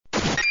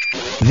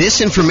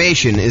This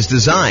information is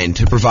designed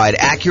to provide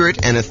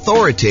accurate and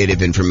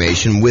authoritative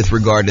information with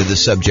regard to the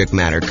subject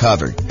matter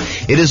covered.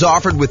 It is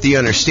offered with the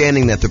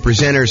understanding that the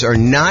presenters are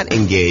not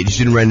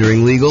engaged in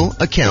rendering legal,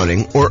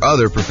 accounting, or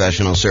other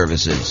professional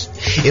services.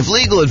 If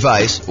legal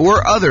advice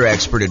or other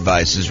expert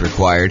advice is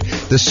required,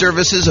 the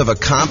services of a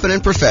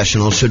competent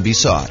professional should be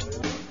sought.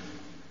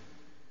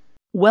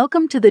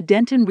 Welcome to the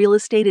Denton Real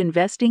Estate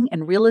Investing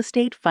and Real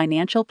Estate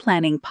Financial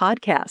Planning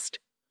Podcast.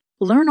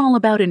 Learn all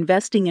about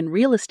investing in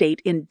real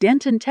estate in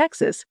Denton,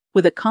 Texas,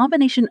 with a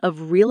combination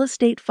of real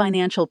estate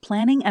financial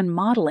planning and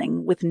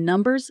modeling with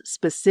numbers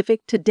specific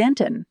to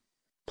Denton,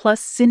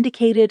 plus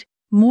syndicated,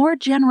 more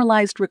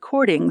generalized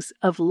recordings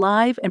of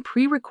live and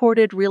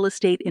pre-recorded real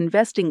estate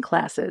investing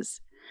classes,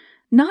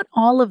 not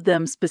all of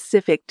them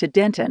specific to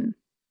Denton.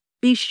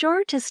 Be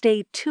sure to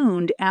stay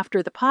tuned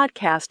after the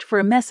podcast for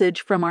a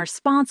message from our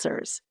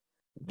sponsors.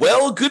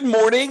 Well, good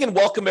morning and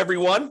welcome,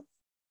 everyone.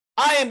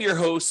 I am your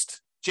host,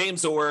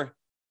 James Orr,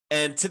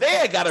 and today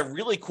I got a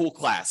really cool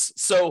class.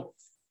 So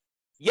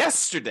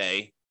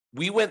yesterday,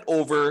 we went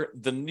over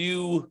the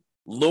new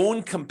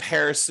loan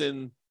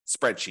comparison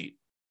spreadsheet,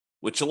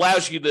 which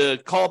allows you to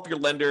call up your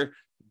lender,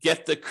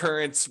 get the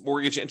current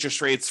mortgage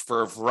interest rates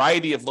for a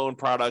variety of loan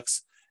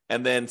products,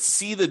 and then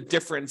see the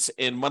difference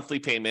in monthly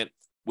payment,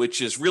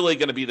 which is really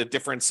going to be the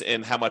difference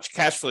in how much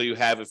cash flow you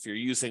have if you're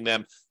using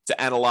them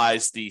to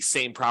analyze the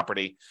same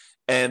property.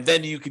 And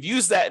then you could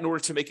use that in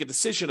order to make a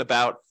decision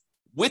about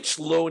which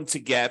loan to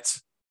get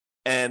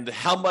and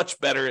how much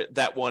better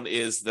that one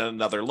is than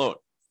another loan.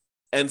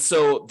 And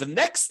so the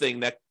next thing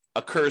that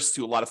occurs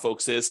to a lot of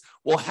folks is,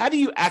 well, how do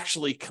you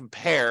actually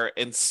compare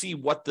and see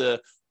what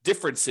the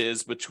difference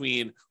is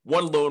between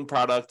one loan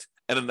product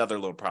and another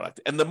loan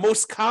product? And the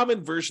most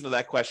common version of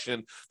that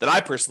question that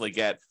I personally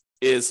get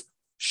is,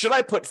 should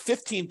I put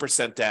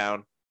 15%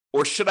 down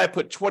or should I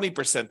put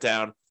 20%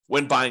 down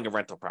when buying a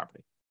rental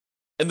property?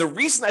 And the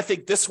reason I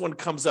think this one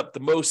comes up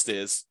the most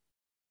is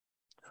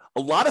a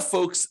lot of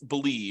folks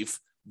believe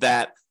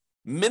that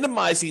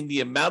minimizing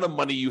the amount of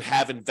money you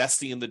have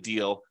investing in the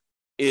deal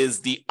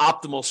is the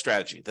optimal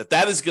strategy,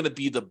 that is going to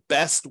be the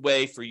best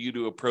way for you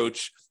to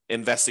approach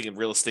investing in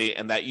real estate,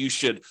 and that you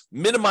should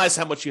minimize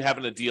how much you have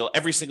in a deal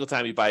every single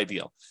time you buy a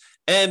deal.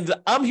 And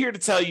I'm here to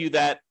tell you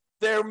that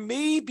there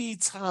may be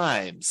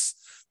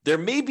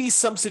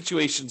some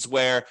situations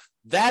where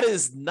that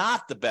is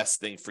not the best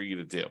thing for you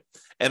to do.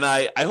 And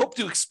I hope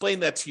to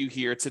explain that to you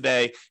here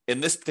today in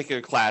this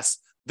particular class.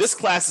 This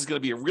class is going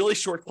to be a really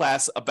short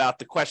class about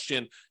the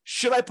question,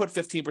 should I put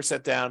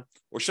 15% down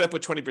or should I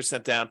put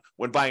 20% down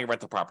when buying a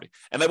rental property?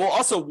 And I will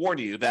also warn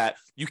you that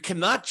you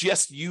cannot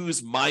just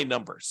use my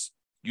numbers.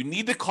 You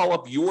need to call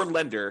up your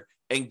lender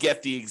and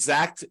get the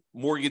exact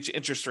mortgage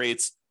interest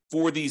rates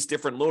for these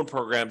different loan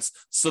programs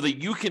so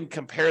that you can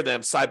compare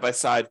them side by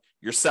side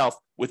yourself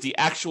with the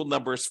actual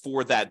numbers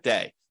for that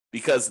day,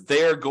 because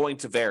they're going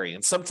to vary.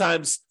 And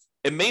sometimes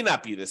it may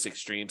not be this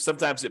extreme.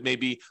 Sometimes it may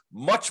be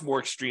much more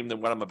extreme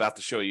than what I'm about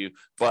to show you,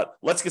 but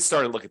let's get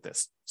started and look at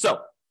this. So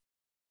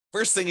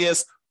first thing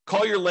is,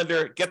 call your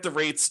lender, get the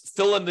rates,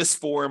 fill in this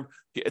form.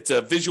 It's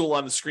a visual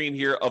on the screen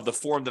here of the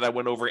form that I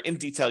went over in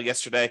detail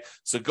yesterday.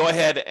 So go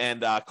ahead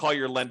and call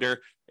your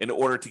lender in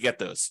order to get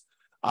those.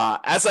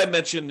 As I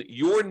mentioned,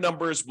 your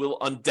numbers will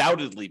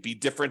undoubtedly be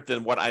different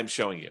than what I'm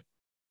showing you.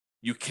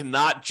 You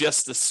cannot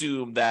just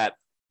assume that,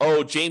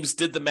 oh, James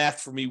did the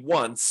math for me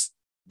once,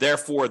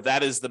 therefore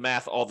that is the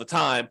math all the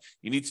time.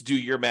 You need to do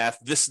your math.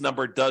 This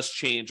number does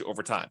change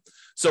over time.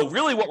 So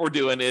really what we're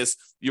doing is,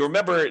 you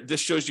remember this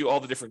shows you all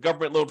the different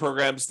government loan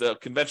programs, the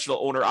conventional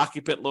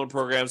owner-occupant loan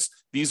programs.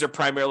 These are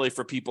primarily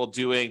for people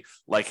doing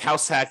like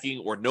house hacking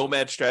or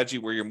nomad strategy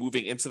where you're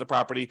moving into the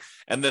property.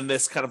 And then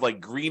this kind of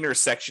like greener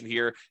section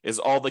here is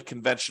all the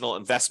conventional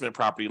investment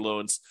property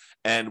loans.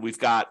 And we've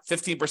got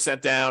 15%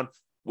 down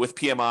with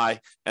PMI,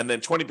 and then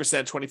 20%,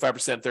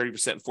 25%,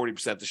 30%, and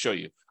 40% to show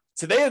you.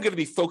 Today, I'm going to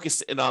be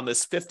focused in on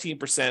this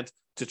 15%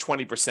 to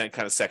 20%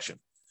 kind of section.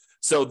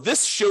 So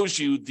this shows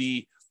you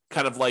the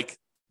kind of like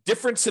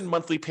difference in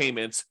monthly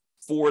payments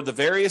for the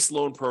various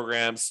loan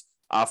programs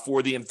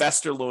for the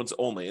investor loans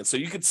only. And so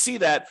you can see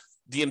that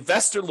the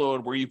investor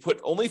loan where you put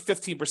only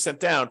 15%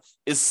 down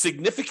is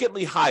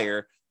significantly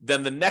higher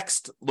than the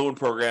next loan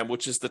program,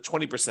 which is the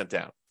 20%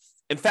 down.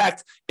 In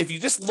fact, if you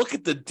just look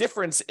at the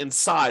difference in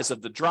size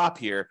of the drop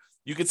here,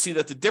 you can see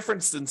that the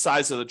difference in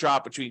size of the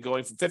drop between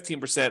going from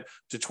 15%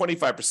 to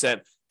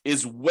 25%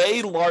 is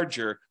way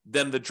larger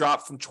than the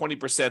drop from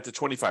 20% to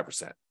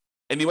 25%.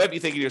 And you might be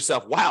thinking to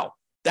yourself, wow,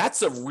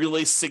 that's a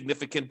really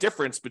significant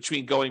difference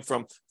between going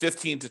from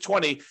 15 to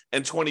 20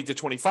 and 20 to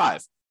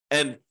 25.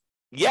 And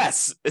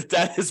yes,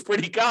 that is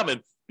pretty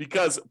common,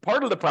 because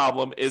part of the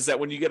problem is that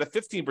when you get a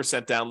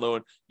 15% down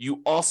loan,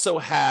 you also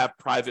have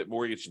private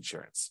mortgage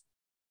insurance.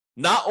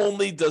 Not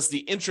only does the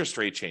interest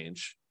rate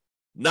change,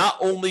 not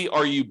only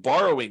are you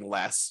borrowing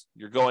less,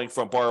 you're going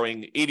from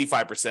borrowing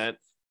 85%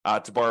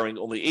 to borrowing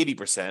only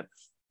 80%,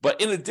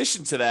 but in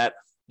addition to that,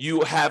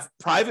 you have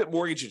private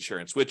mortgage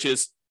insurance, which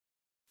is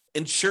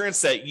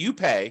insurance that you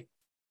pay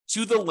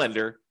to the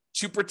lender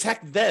to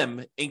protect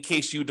them in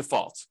case you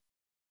default.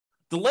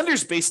 the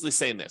lender's basically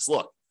saying this,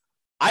 look,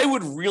 I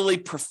would really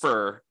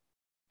prefer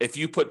if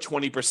you put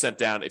 20%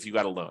 down if you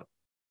got a loan.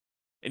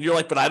 And you're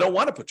like, but I don't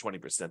want to put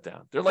 20%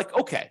 down. They're like,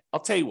 okay, I'll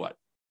tell you what.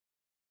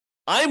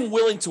 I'm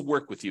willing to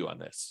work with you on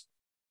this.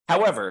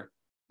 However,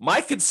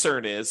 my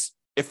concern is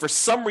if for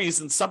some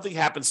reason something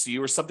happens to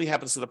you or something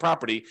happens to the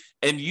property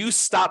and you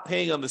stop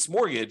paying on this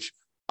mortgage,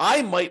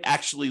 I might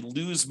actually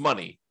lose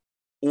money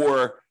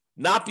or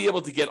not be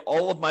able to get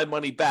all of my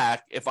money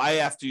back if I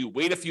have to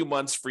wait a few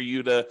months for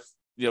you to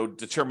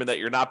determine that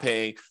you're not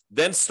paying,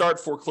 then start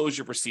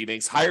foreclosure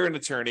proceedings, hire an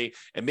attorney,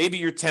 and maybe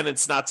your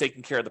tenant's not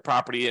taking care of the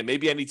property, and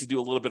maybe I need to do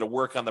a little bit of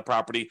work on the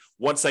property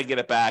once I get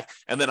it back,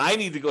 and then I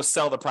need to go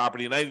sell the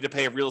property, and I need to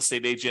pay a real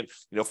estate agent,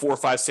 4,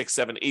 5, 6,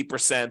 7,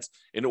 8%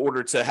 in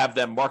order to have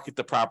them market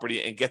the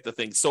property and get the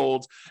thing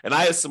sold. And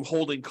I have some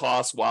holding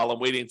costs while I'm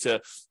waiting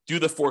to do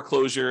the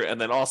foreclosure, and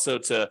then also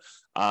to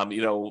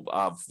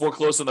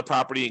foreclose on the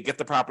property and get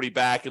the property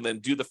back, and then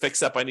do the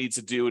fix up I need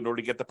to do in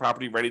order to get the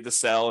property ready to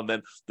sell. And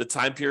then the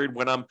time period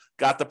when I'm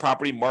got the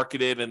property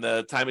marketed and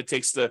the time it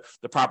takes the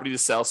property to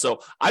sell.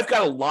 So I've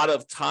got a lot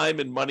of time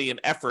and money and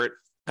effort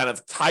kind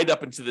of tied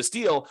up into this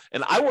deal.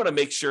 And I want to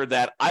make sure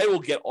that I will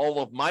get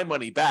all of my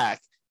money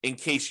back in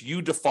case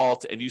you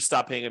default and you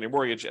stop paying on your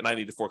mortgage and I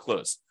need to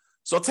foreclose.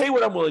 So I'll tell you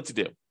what I'm willing to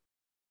do.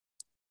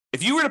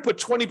 If you were to put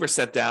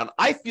 20% down,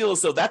 I feel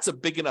as though that's a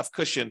big enough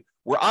cushion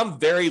where I'm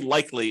very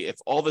likely, if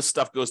all this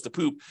stuff goes to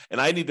poop and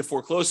I need to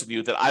foreclose on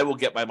you, that I will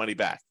get my money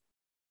back.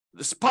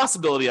 There's a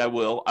possibility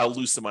I'll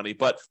lose some money,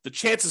 but the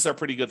chances are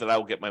pretty good that I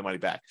will get my money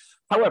back.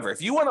 However,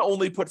 if you want to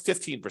only put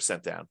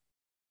 15% down,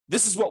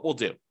 this is what we'll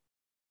do.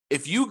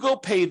 If you go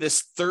pay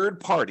this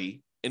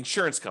third-party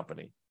insurance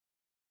company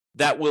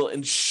that will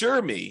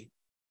insure me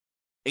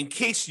in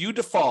case you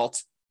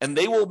default, and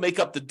they will make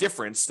up the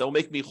difference, they'll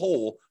make me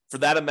whole for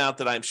that amount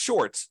that I'm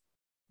short,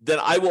 then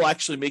I will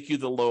actually make you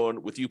the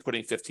loan with you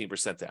putting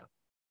 15% down.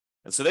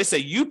 And so they say,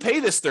 you pay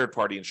this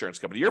third-party insurance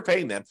company, you're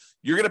paying them,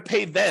 you're going to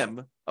pay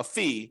them a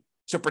fee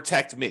to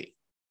protect me.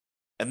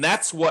 And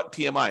that's what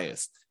PMI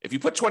is. If you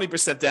put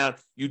 20% down,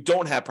 you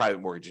don't have private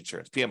mortgage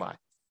insurance, PMI.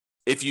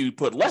 If you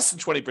put less than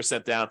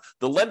 20% down,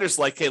 the lender's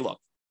like, hey, look,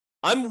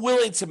 I'm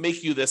willing to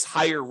make you this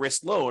higher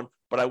risk loan,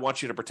 but I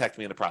want you to protect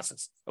me in the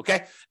process,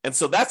 okay? And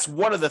so that's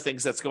one of the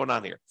things that's going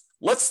on here.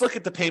 Let's look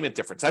at the payment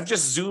difference. I've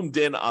just zoomed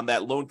in on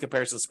that loan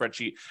comparison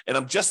spreadsheet, and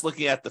I'm just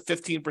looking at the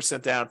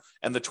 15% down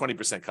and the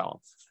 20% column.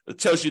 It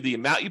tells you the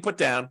amount you put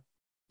down,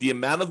 the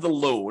amount of the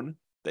loan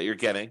that you're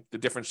getting, the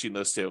difference between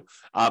those two.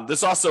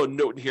 There's also a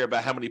note in here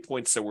about how many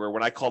points there were.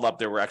 When I called up,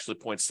 there were actually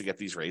points to get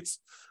these rates.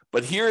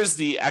 But here is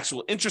the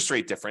actual interest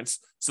rate difference.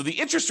 So the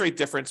interest rate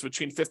difference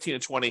between 15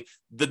 and 20,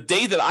 the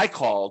day that I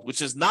called,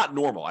 which is not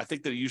normal. I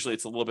think that usually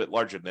it's a little bit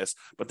larger than this,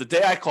 but the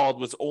day I called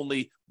was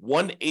only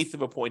 1/8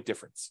 of a point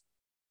difference,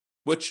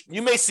 which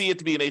you may see it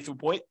to be 1/8 of a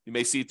point. You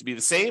may see it to be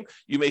the same.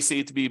 You may see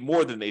it to be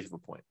more than 1/8 of a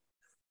point.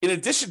 In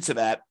addition to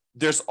that,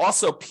 there's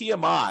also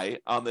PMI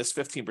on this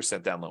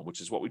 15% down loan, which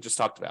is what we just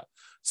talked about.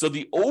 So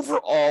the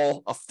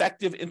overall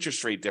effective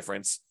interest rate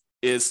difference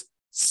is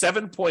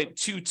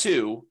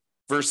 7.22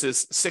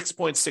 versus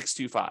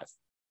 6.625.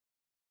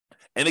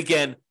 And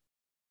again,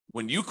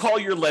 when you call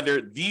your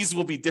lender, these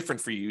will be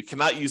different for you. You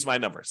cannot use my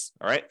numbers,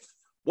 all right?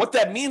 What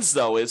that means,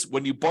 though, is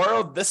when you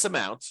borrow this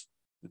amount,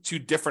 the two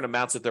different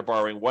amounts that they're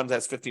borrowing, one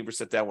has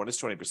 15% down, one is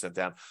 20%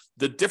 down,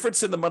 the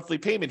difference in the monthly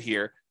payment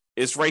here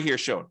is right here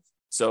shown.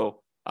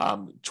 So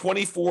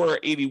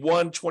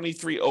 $24.81,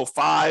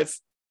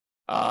 $23.05.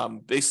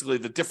 Basically,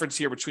 the difference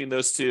here between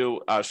those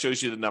two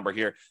shows you the number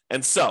here.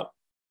 And so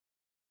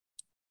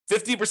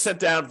 50%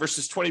 down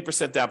versus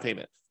 20% down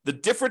payment. The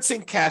difference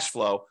in cash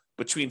flow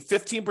between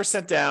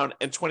 15% down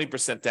and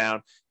 20%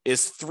 down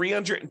is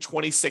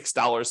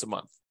 $326 a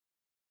month.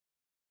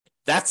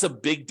 That's a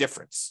big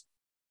difference.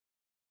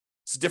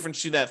 It's the difference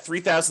between that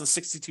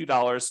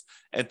 $3,062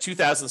 and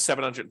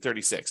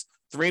 $2,736,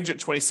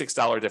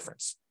 $326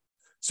 difference.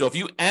 So if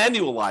you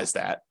annualize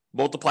that,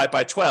 multiply it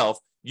by 12,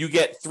 you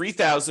get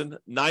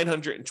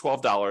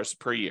 $3,912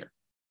 per year.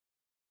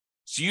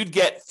 So you'd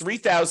get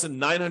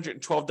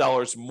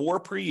 $3,912 more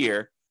per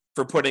year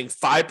for putting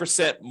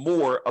 5%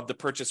 more of the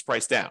purchase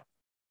price down.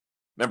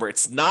 Remember,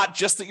 it's not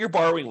just that you're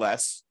borrowing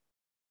less,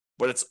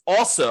 but it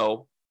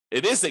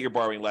is that you're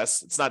borrowing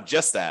less. It's not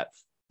just that,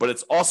 but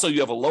it's also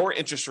you have a lower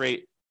interest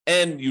rate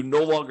and you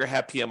no longer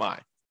have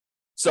PMI.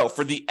 So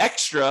for the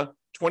extra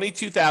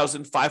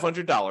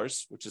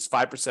 $22,500, which is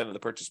 5% of the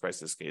purchase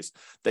price in this case,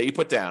 that you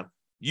put down,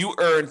 you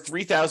earn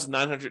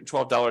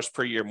 $3,912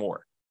 per year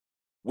more,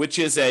 which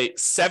is a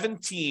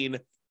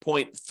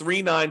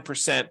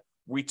 17.39%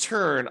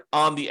 return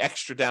on the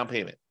extra down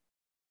payment.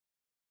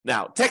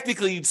 Now,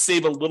 technically, you'd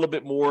save a little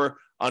bit more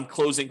on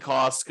closing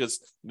costs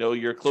because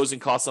your closing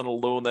costs on a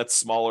loan that's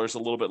smaller is a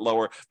little bit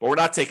lower, but we're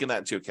not taking that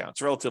into account.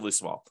 It's relatively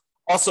small.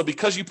 Also,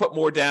 because you put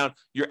more down,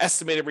 your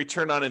estimated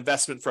return on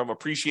investment from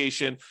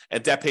appreciation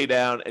and debt pay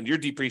down and your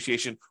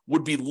depreciation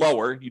would be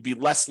lower. You'd be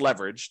less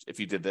leveraged if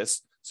you did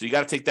this. So you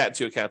got to take that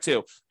into account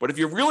too. But if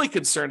you're really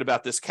concerned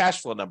about this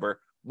cash flow number,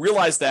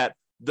 realize that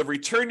the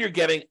return you're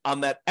getting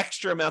on that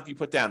extra amount you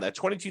put down, that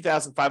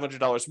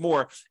 $22,500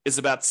 more, is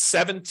about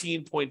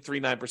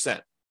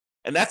 17.39%.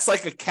 And that's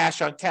like a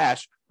cash on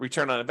cash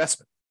return on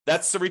investment.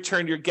 That's the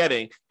return you're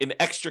getting in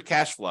extra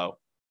cash flow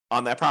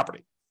on that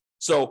property.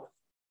 So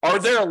are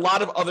there a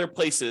lot of other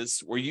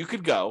places where you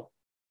could go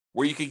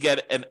where you could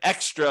get an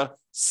extra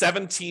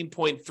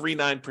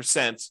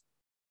 17.39%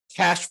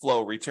 cash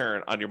flow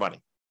return on your money?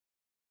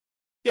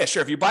 Yeah,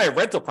 sure. If you buy a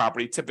rental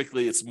property,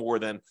 typically it's more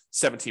than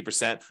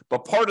 17%,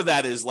 but part of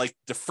that is like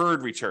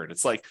deferred return.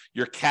 It's like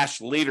your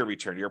cash later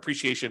return, your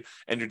appreciation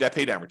and your debt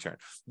pay down return.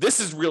 This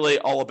is really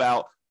all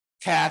about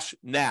cash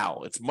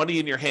now. It's money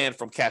in your hand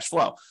from cash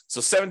flow.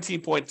 So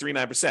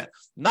 17.39%.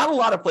 Not a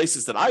lot of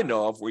places that I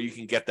know of where you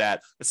can get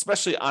that,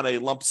 especially on a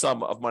lump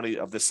sum of money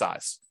of this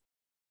size.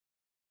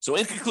 So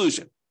in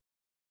conclusion,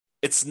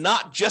 it's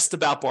not just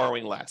about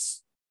borrowing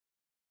less.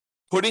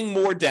 Putting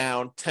more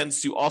down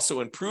tends to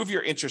also improve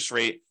your interest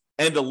rate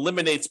and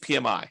eliminates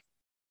PMI.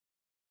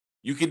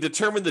 You can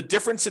determine the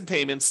difference in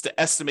payments to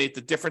estimate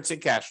the difference in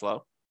cash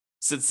flow,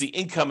 since the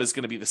income is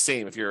going to be the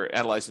same if you're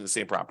analyzing the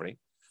same property.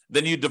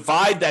 Then you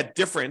divide that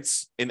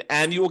difference in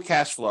annual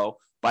cash flow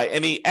by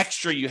any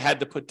extra you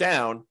had to put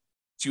down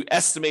to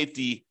estimate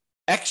the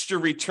extra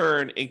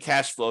return in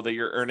cash flow that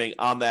you're earning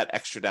on that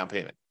extra down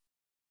payment.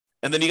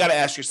 And then you got to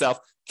ask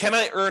yourself, can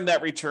I earn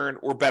that return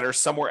or better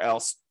somewhere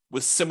else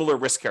with similar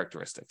risk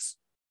characteristics?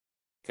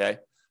 Okay.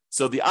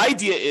 So the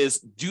idea is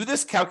do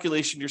this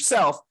calculation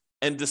yourself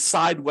and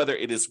decide whether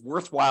it is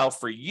worthwhile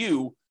for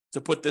you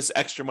to put this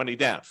extra money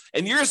down.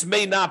 And yours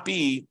may not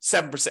be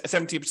 7%,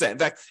 17%. In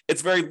fact,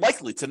 it's very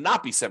likely to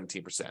not be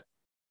 17%.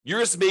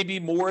 Yours may be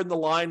more in the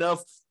line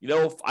of,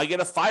 if I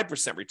get a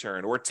 5%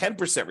 return or a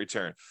 10%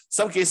 return.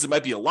 Some cases it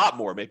might be a lot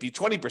more, maybe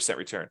 20%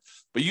 return.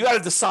 But you got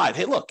to decide,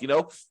 hey, look,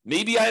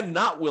 maybe I'm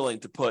not willing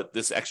to put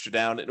this extra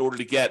down in order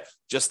to get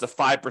just a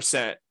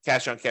 5%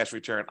 cash on cash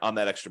return on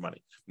that extra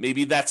money.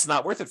 Maybe that's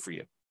not worth it for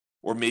you.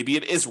 Or maybe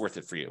it is worth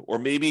it for you. Or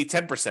maybe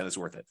 10% is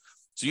worth it.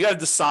 So you got to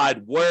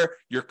decide where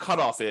your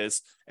cutoff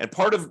is. And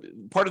part of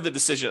the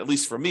decision, at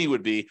least for me,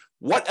 would be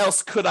what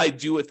else could I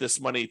do with this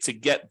money to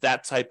get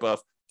that type of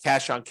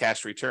cash on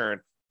cash return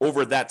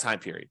over that time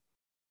period.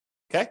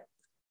 Okay.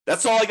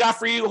 That's all I got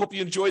for you. Hope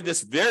you enjoyed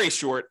this very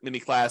short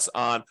mini class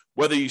on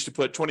whether you should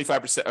put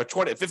 25% or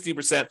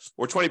 15%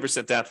 or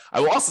 20% down. I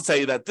will also tell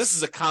you that this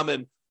is a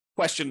common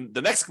question.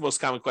 The next most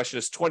common question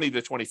is 20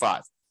 to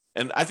 25.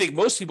 And I think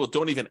most people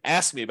don't even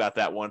ask me about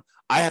that one.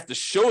 I have to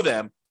show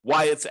them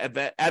why it's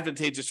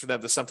advantageous for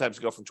them to sometimes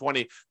go from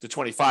 20 to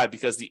 25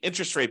 because the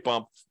interest rate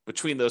bump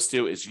between those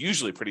two is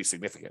usually pretty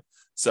significant.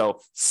 So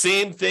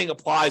same thing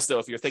applies, though,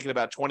 if you're thinking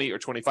about 20 or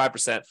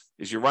 25%,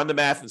 is you run the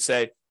math and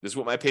say, this is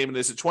what my payment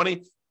is at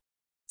 20,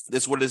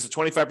 this is what it is at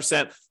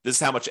 25%, this is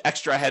how much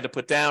extra I had to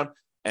put down,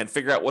 and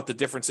figure out what the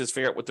difference is,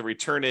 figure out what the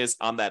return is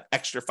on that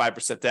extra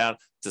 5% down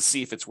to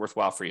see if it's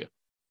worthwhile for you.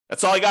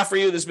 That's all I got for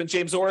you. This has been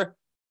James Orr.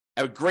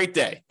 Have a great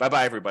day.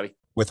 Bye-bye, everybody.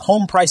 With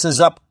home prices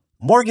up,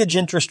 mortgage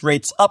interest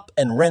rates up,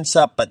 and rents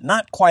up, but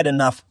not quite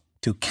enough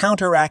to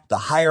counteract the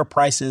higher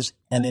prices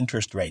and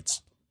interest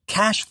rates.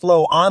 Cash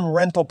flow on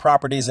rental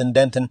properties in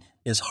Denton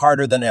is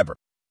harder than ever.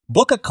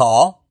 Book a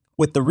call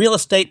with the Real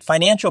Estate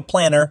Financial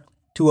Planner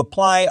to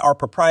apply our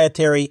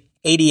proprietary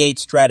 88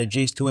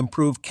 strategies to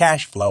improve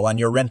cash flow on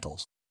your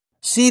rentals.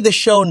 See the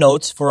show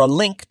notes for a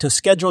link to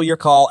schedule your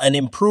call and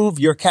improve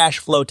your cash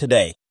flow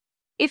today.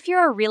 If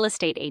you're a real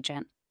estate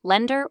agent,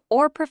 lender,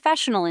 or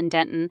professional in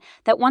Denton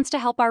that wants to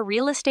help our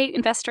real estate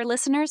investor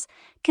listeners,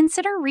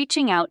 consider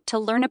reaching out to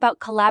learn about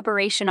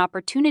collaboration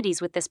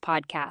opportunities with this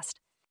podcast.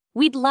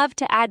 We'd love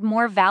to add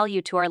more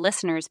value to our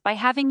listeners by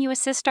having you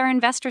assist our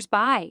investors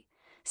buy,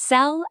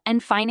 sell,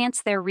 and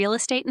finance their real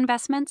estate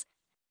investments.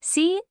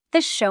 See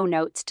the show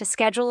notes to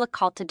schedule a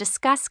call to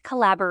discuss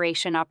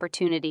collaboration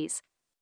opportunities.